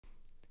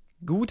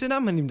Guten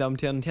Abend, meine Damen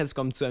und Herren, und herzlich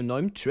willkommen zu einem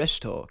neuen Trash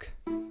Talk.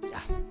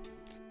 Ja.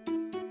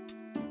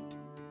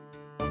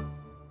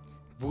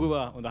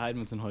 Worüber unterhalten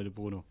wir uns denn heute,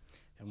 Bruno?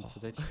 Wir haben uns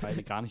tatsächlich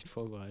beide gar nicht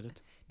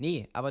vorbereitet.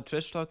 Nee, aber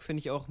Trash Talk, finde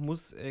ich auch,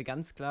 muss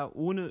ganz klar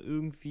ohne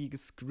irgendwie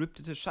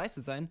gescriptete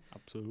Scheiße sein.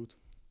 Absolut.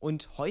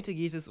 Und heute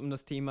geht es um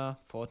das Thema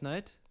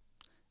Fortnite.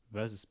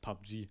 Versus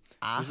PUBG.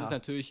 Aha. Das ist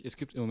natürlich, es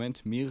gibt im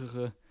Moment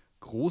mehrere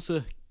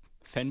große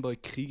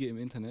Fanboy-Kriege im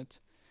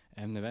Internet.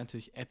 Da wäre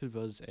natürlich Apple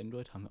versus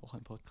Android, haben wir auch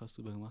einen Podcast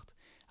drüber gemacht.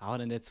 Aber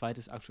dann der zweite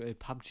ist aktuell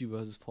PUBG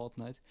versus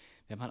Fortnite.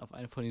 Wenn man auf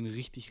eine von den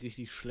richtig,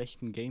 richtig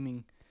schlechten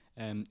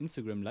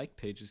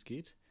Gaming-Instagram-Like-Pages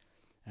geht,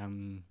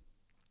 dann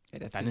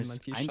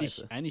ist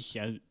eigentlich,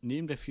 ja,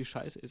 neben der viel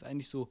Scheiße, ist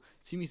eigentlich so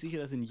ziemlich sicher,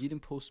 dass in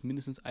jedem Post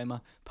mindestens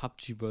einmal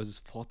PUBG versus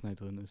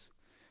Fortnite drin ist.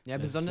 Ja,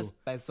 Das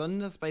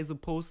besonders bei so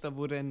Poster,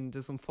 wo denn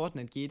das um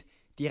Fortnite geht,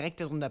 direkt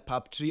darunter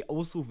PUBG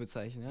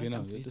Ausrufezeichen. Ja? Genau,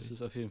 Ganz das wichtig.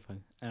 ist auf jeden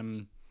Fall.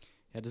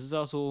 Ja, das ist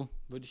auch so,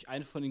 würde ich,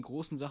 eine von den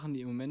großen Sachen,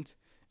 die im Moment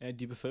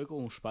die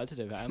Bevölkerung spaltet.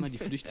 Da wäre einmal die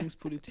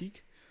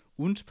Flüchtlingspolitik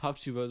und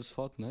PUBG versus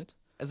Fortnite.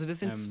 Also das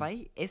sind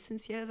zwei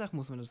essentielle Sachen,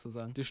 muss man dazu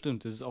sagen. Das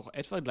stimmt, das ist auch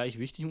etwa gleich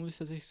wichtig, muss ich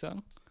tatsächlich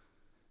sagen.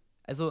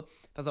 Also,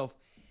 pass auf,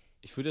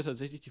 Ich würde ja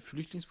tatsächlich die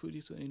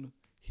Flüchtlingspolitik so in den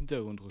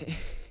Hintergrund rücken.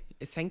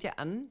 es fängt ja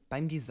an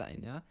beim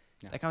Design, ja?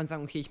 Ja. Da kann man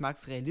sagen, okay, ich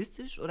mag's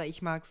realistisch oder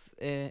ich mag's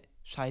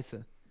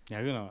scheiße.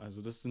 Ja, genau,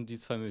 also das sind die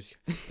zwei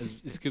Möglichkeiten. Also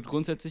es gibt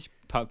grundsätzlich,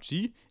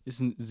 PUBG ist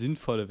eine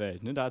sinnvolle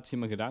Welt, ne? Da hat sich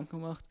jemand Gedanken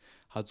gemacht,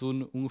 hat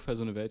ungefähr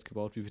so eine Welt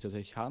gebaut, wie wir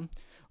tatsächlich haben.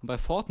 Und bei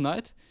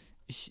Fortnite,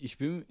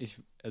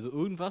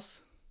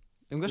 irgendwas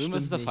Irgendwas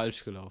ist da nicht.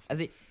 falsch gelaufen.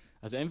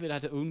 Also entweder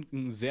hat er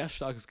irgendein sehr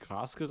starkes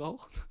Gras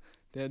geraucht,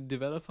 der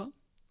Developer.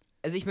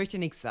 Also ich möchte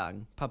nichts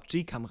sagen.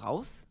 PUBG kam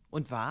raus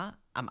und war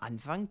am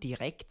Anfang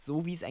direkt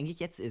so, wie es eigentlich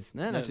jetzt ist.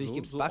 Ne? Natürlich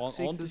gibt es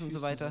Bugfixes und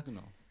so weiter.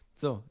 Genau.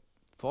 So,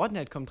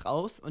 Fortnite kommt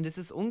raus und es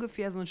ist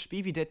ungefähr so ein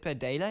Spiel wie Dead by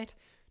Daylight,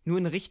 nur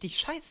in richtig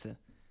scheiße.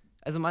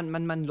 Also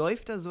man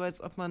läuft da so,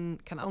 als ob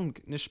man, keine Ahnung,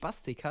 eine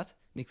Spastik hat.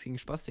 Nichts gegen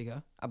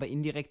Spastiker, aber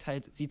indirekt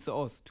halt sieht so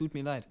aus. Tut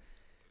mir leid.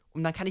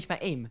 Und dann kann ich mal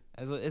aim.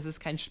 Also es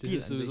ist kein Spiel.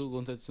 Das ist sowieso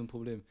grundsätzlich so ein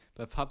Problem.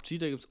 Bei PUBG,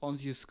 da gibt es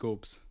ordentliche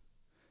Scopes.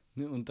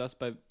 Ne? Und das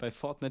bei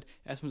Fortnite,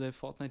 erstmal bei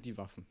Fortnite die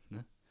Waffen.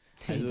 Ne?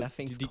 Also da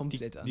fängt es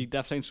komplett an.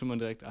 Da fängt schon mal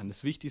direkt an.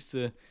 Das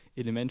wichtigste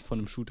Element von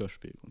einem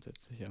Shooter-Spiel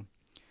grundsätzlich, ja.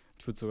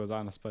 Ich würde sogar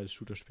sagen, dass beide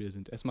Shooter-Spiele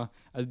sind. Erstmal,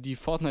 also die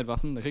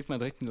Fortnite-Waffen, da kriegt man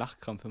direkt einen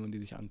Lachkrampf, wenn man die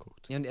sich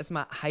anguckt. Ja, und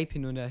erstmal Hype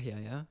hin und her,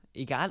 ja.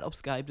 Egal, ob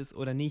es gehypt ist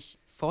oder nicht.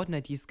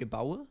 Fortnite, dieses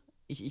Gebaue,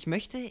 ich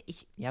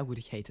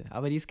hate,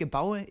 aber dieses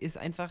Gebaue ist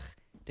einfach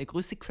der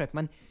größte Crap.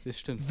 Man Das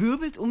stimmt.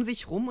 wirbelt um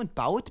sich rum und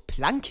baut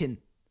Planken.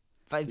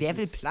 Weil wer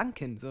will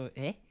Planken? So,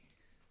 hä?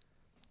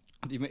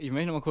 Und ich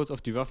möchte noch mal kurz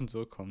auf die Waffen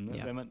zurückkommen. Ne?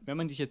 Ja. Wenn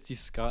man sich jetzt die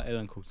Scar-L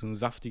anguckt, so eine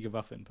saftige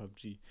Waffe in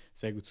PUBG,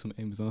 sehr gut zum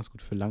Aim, besonders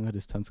gut für lange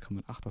Distanz, kann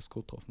man 8er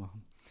Scope drauf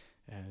machen.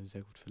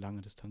 Sehr gut für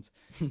lange Distanz.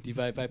 Die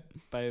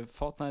bei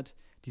Fortnite,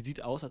 die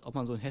sieht aus, als ob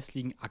man so einen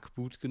hässlichen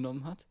Ackboot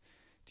genommen hat,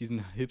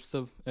 diesen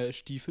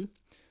Hipster-Stiefel,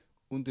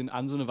 und den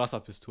an so eine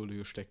Wasserpistole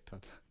gesteckt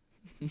hat.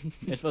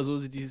 Etwa so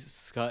sieht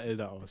dieses Scar-L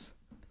da aus.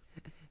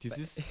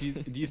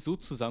 Die ist so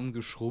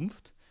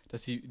zusammengeschrumpft,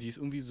 dass die ist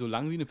irgendwie so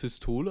lang wie eine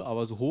Pistole,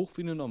 aber so hoch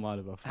wie eine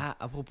normale Waffe. Ah,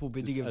 apropos Das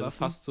billige ist also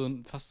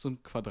Waffen. fast so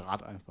ein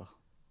Quadrat einfach.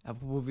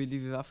 Apropos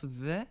billige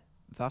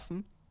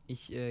Waffen.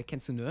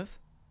 Kennst du Nerf?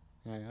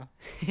 Ja.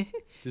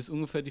 Das ist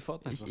ungefähr die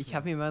Fortnite-Waffe. Ich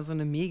habe mir mal so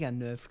eine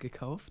Mega-Nerf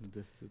gekauft.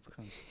 Das ist jetzt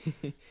krank.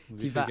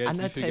 Die war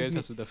Wie viel Geld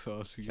hast du dafür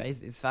Ich ausgegeben?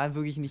 weiß, es war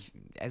wirklich nicht,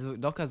 also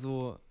locker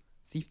so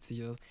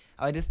 70 oder so.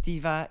 Aber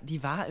die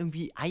war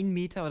irgendwie 1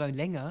 Meter oder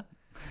länger.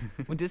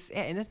 Und das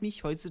erinnert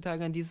mich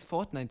heutzutage an dieses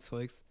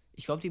Fortnite-Zeugs.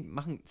 Ich glaube, die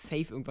machen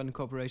safe irgendwann eine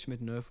Cooperation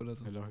mit Nerf oder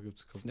so. Ja, locker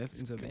gibt's Ist Nerf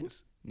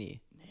insolvent? Nee.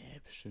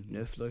 Nee, bestimmt.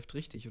 Nerf läuft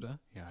richtig, oder?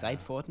 Ja, Seit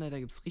ja. Fortnite, da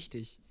gibt's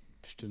richtig.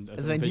 Bestimmt.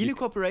 Also wenn die eine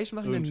Cooperation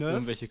machen mit Nerf.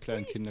 Irgendwelche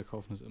kleinen Kinder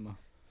kaufen das immer.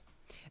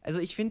 Also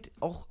ich finde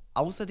auch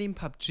außerdem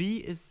PUBG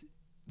ist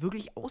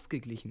wirklich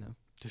ausgeglichener.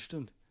 Das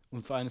stimmt.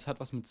 Und vor allem, es hat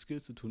was mit Skill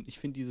zu tun. Ich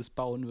finde, dieses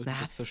Bauen wirklich,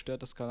 das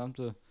zerstört das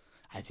gesamte.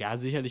 Also ja,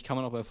 sicherlich kann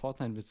man auch bei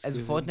Fortnite mit Skill.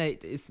 Also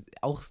Fortnite ist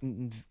auch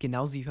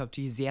genauso wie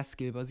PUBG sehr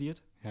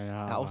skillbasiert.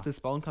 Ja, Auch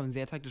das Bauen kann man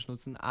sehr taktisch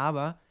nutzen,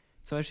 aber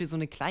zum Beispiel so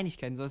eine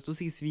Kleinigkeit, so was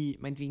Lustiges wie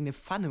meinetwegen eine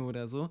Pfanne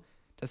oder so,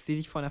 dass die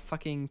dich vor einer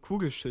fucking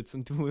Kugel schützt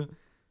und du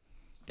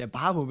der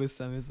Barbo bist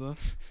damit so.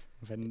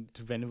 Wenn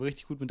du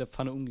richtig gut mit der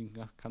Pfanne umgehen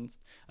kannst.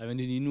 Aber wenn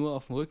du die nur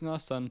auf dem Rücken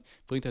hast, dann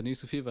bringt das nicht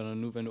so viel, weil dann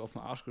nur wenn du auf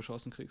den Arsch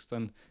geschossen kriegst,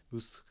 dann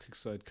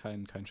kriegst du halt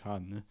keinen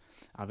Schaden. Ne?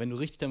 Aber wenn du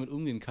richtig damit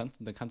umgehen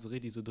kannst, dann kannst du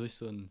richtig so durch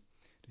so ein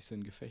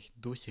Gefecht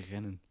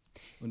durchrennen.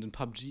 Und in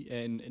PUBG,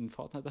 in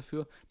Fortnite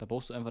dafür, da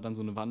baust du einfach dann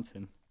so eine Wand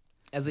hin.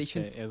 Also ich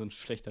Das finde eher so ein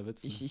schlechter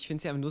Witz. Ne? ich finde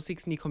es ja am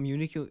lustigsten, die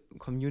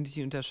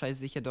Community unterscheidet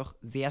sich ja doch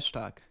sehr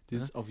stark. Das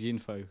Ne? ist auf jeden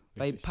Fall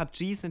Weil richtig.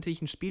 PUBG ist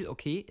natürlich ein Spiel,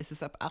 okay, es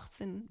ist ab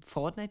 18,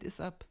 Fortnite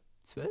ist ab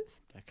 12?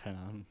 Ja, keine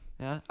Ahnung.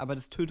 Ja, aber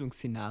das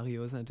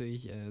Tötungsszenario ist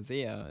natürlich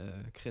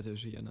sehr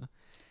kritisch hier, ne?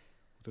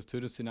 Das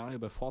Tötungsszenario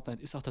bei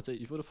Fortnite ist auch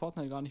tatsächlich, ich würde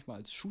Fortnite gar nicht mal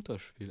als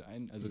Shooter-Spiel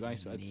also gar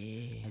nicht so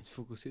als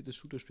fokussiertes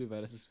Shooter-Spiel,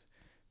 weil das ist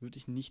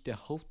wirklich nicht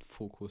der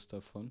Hauptfokus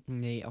davon.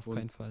 Nee, auf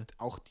keinen Fall.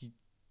 Auch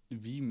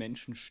wie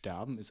Menschen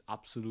sterben, ist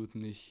absolut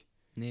nicht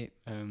Nee,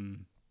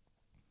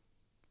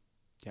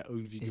 ja,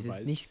 irgendwie es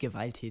Gewalt. ist nicht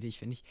gewalttätig,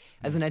 finde ich.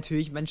 Also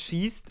natürlich, man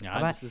schießt, Ja,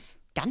 aber das ist.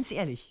 ganz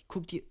ehrlich,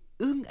 guck dir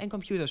irgendein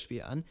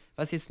Computerspiel an,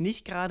 was jetzt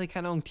nicht gerade,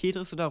 keine Ahnung,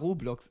 Tetris oder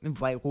Roblox,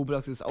 wobei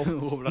Roblox ist auch...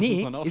 Roblox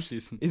muss man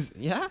aufschießen.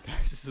 Ja,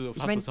 Das ist so ich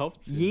fast meine, das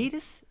Hauptziel.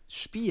 jedes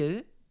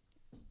Spiel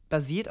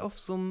basiert auf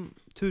so einem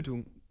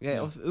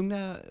Ja. auf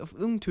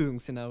irgendeinem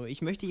Tötungsszenario.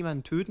 Ich möchte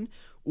jemanden töten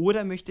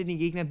oder möchte den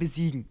Gegner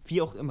besiegen,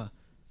 wie auch immer.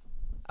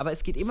 Aber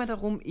es geht immer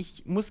darum,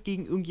 ich muss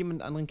gegen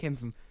irgendjemand anderen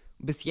kämpfen.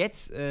 Und bis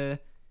jetzt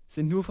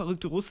sind nur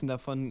verrückte Russen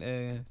davon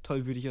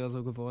tollwütig oder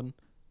so geworden.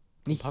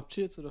 Von Nicht,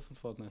 PUBG jetzt oder von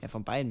Fortnite? ja,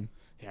 von beiden.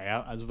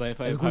 Ja, also bei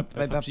gut,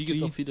 bei bei PUBG gibt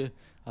es PUBG auch viele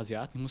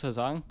Asiaten. Ich muss ja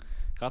sagen,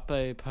 gerade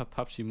bei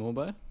PUBG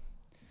Mobile,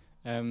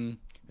 wenn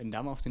du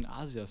da mal auf den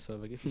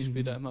Asia-Server gehst, ich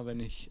spiele da immer, wenn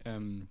ich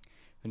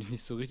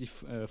nicht so richtig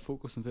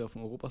fokussen will auf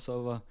den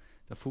Europa-Server,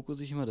 da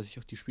fokusse ich immer, dass ich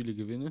auch die Spiele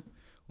gewinne.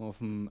 Und auf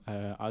dem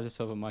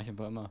Asia-Server mache ich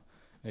einfach immer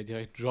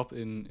direkt Job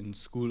in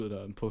School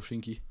oder in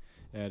Pochinki,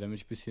 damit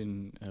ich ein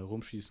bisschen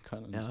rumschießen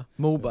kann. Und, Ja,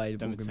 Mobile,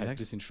 damit es halt ein wohlgemerkt.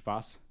 bisschen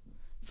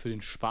für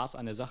den Spaß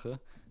an der Sache,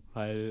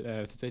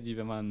 weil tatsächlich,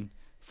 wenn man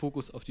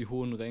Fokus auf die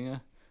hohen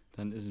Ränge,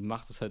 dann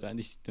macht es halt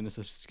eigentlich, dann ist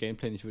das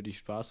Gameplay nicht wirklich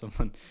Spaß, wenn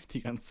man die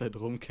ganze Zeit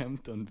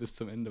rumkämpft und bis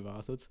zum Ende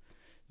wartet.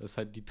 Das ist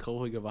halt die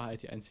traurige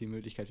Wahrheit, die einzige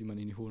Möglichkeit, wie man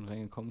in die hohen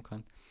Ränge kommen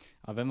kann.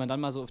 Aber wenn man dann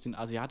mal so auf den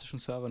asiatischen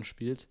Servern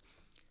spielt,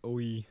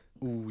 Ui.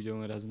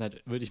 Junge, da sind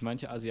halt wirklich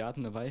manche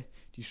Asiaten dabei,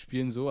 die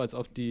spielen so, als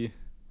ob die,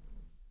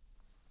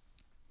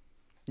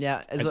 Ja,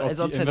 als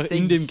ob die einfach tatsächlich...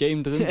 in dem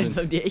Game drin als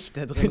ob sind. die echt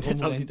da drin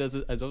als, ob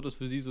rumrennen. als ob das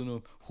für sie so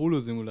eine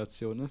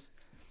Holo-Simulation ist.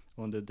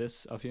 Und das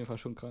ist auf jeden Fall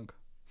schon krank.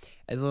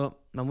 Also,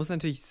 man muss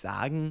natürlich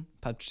sagen,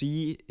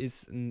 PUBG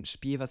ist ein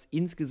Spiel, was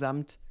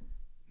insgesamt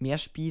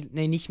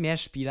nicht mehr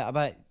Spieler,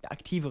 aber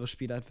aktivere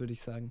Spieler hat, würde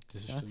ich sagen.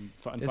 Das ja? stimmt.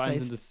 Vor Das allem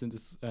heißt- sind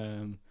es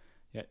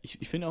ja,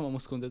 ich finde auch, man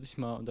muss grundsätzlich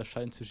mal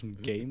unterscheiden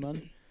zwischen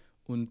Gamern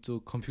und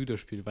so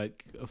Computerspiele, weil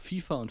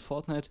FIFA und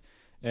Fortnite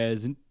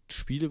sind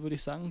Spiele, würde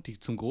ich sagen, die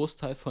zum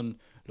Großteil von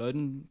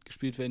Leuten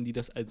gespielt werden, die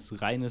das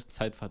als reines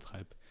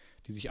Zeitvertreib,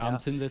 die sich Ja.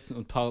 abends hinsetzen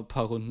und paar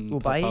Runden,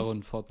 Wobei- paar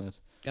Runden Fortnite.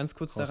 Ganz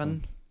kurz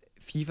Raushauen. daran,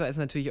 FIFA ist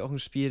natürlich auch ein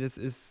Spiel, das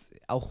ist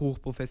auch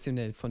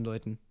hochprofessionell von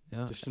Leuten.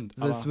 Ja? Das stimmt.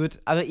 Also es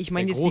wird, aber ich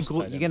meine der jetzt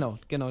Großteil, ja.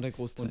 genau, der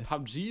Großteil. Und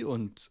PUBG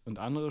und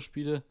andere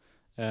Spiele,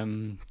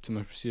 zum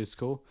Beispiel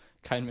CSGO,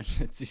 kein Mensch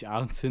setzt sich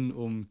abends hin,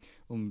 um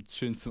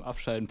schön zum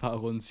Abschalten ein paar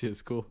Runden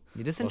CSGO.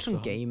 Nee, das sind schon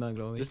rauszuhauen. Gamer,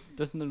 glaube ich.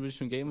 Das sind dann wirklich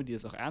schon Gamer, die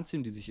das auch ernst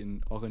nehmen, die sich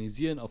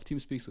organisieren auf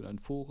Teamspeaks oder in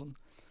Foren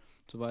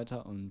und so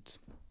weiter. Und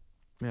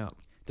Ja.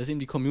 das ist eben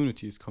die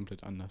Community ist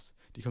komplett anders.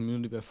 Die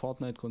Community bei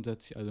Fortnite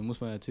grundsätzlich, also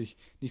muss man natürlich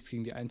nichts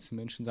gegen die einzelnen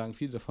Menschen sagen,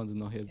 viele davon sind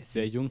noch jetzt Es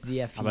sehr sind jung,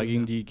 Sehr viele. aber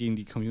gegen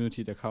die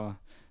Community, da kann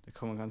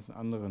man ganz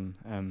andere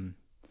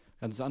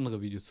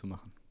Videos zu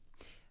machen.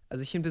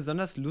 Also ich finde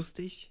besonders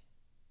lustig,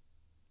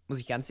 muss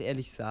ich ganz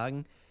ehrlich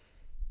sagen,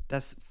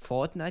 dass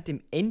Fortnite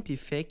im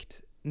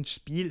Endeffekt ein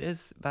Spiel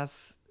ist,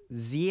 was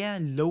sehr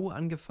low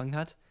angefangen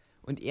hat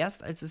und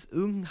erst als es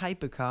irgendeinen Hype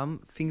bekam,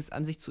 fing es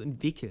an sich zu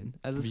entwickeln.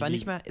 Also es Wie- war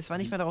nicht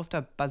mal darauf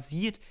da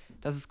basiert,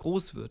 dass es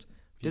groß wird.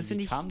 Das finde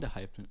Wie ich. kam der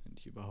Hype denn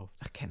eigentlich überhaupt?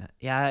 Ach, keine.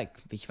 Ja,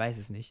 ich weiß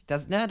es nicht.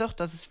 Dass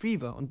es free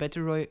war und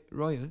Battle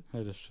Royale.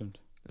 Ja, das stimmt.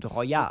 Oder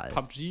Royale.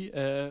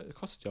 PUBG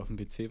kostet ja auf dem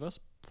PC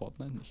was,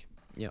 Fortnite nicht.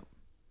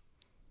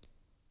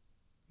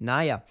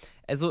 Naja,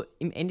 also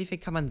im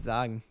Endeffekt kann man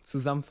sagen,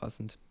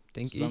 zusammenfassend,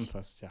 denke ich,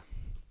 Zusammenfasst, ja.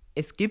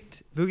 es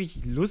gibt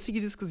wirklich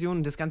lustige Diskussionen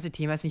und das ganze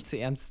Thema ist nicht zu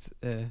ernst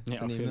zu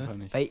auf nehmen. jeden Ne? Fall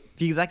nicht. Weil,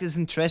 wie gesagt, es ist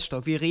ein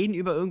Trash-Talk. Wir reden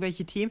über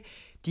irgendwelche Themen,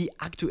 die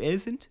aktuell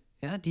sind,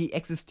 ja, die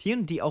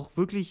existieren, die auch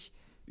wirklich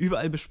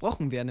überall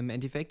besprochen werden im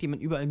Endeffekt, die man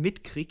überall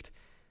mitkriegt,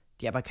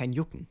 die aber keinen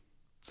jucken.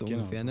 So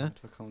ungefähr, ne?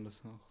 etwa kann man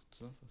das auch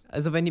zusammenfassen.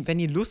 Also wenn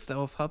ihr Lust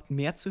darauf habt,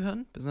 mehr zu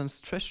hören,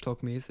 besonders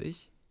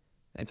Trash-Talk-mäßig,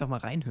 einfach mal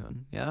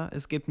reinhören, ja.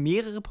 Es gibt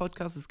mehrere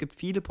Podcasts, es gibt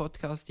viele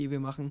Podcasts, die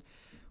wir machen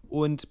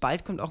und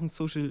bald kommt auch ein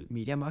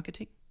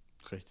Social-Media-Marketing.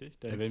 Richtig,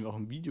 da werden wir auch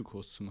einen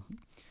Videokurs zu machen.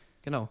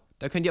 Genau,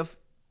 da könnt ihr auf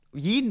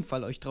jeden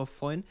Fall euch drauf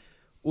freuen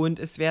und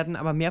es werden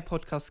aber mehr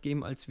Podcasts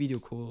geben als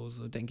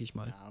Videokurse, denke ich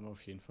mal. Ja, aber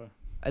auf jeden Fall.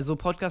 Also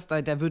Podcast,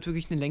 da wird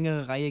wirklich eine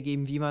längere Reihe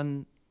geben, wie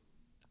man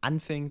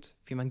anfängt,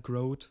 wie man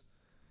growt.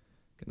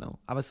 Genau.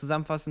 Aber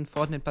zusammenfassend,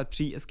 Fortnite,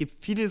 PUBG, es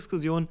gibt viele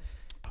Diskussionen.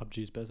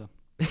 PUBG ist besser.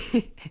 Das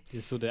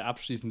ist so der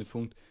abschließende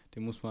Punkt,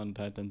 den muss man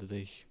halt dann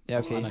tatsächlich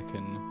Ja, auch okay.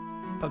 anerkennen.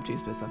 Ne? PUBG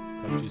ist besser.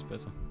 PUBG ist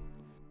besser.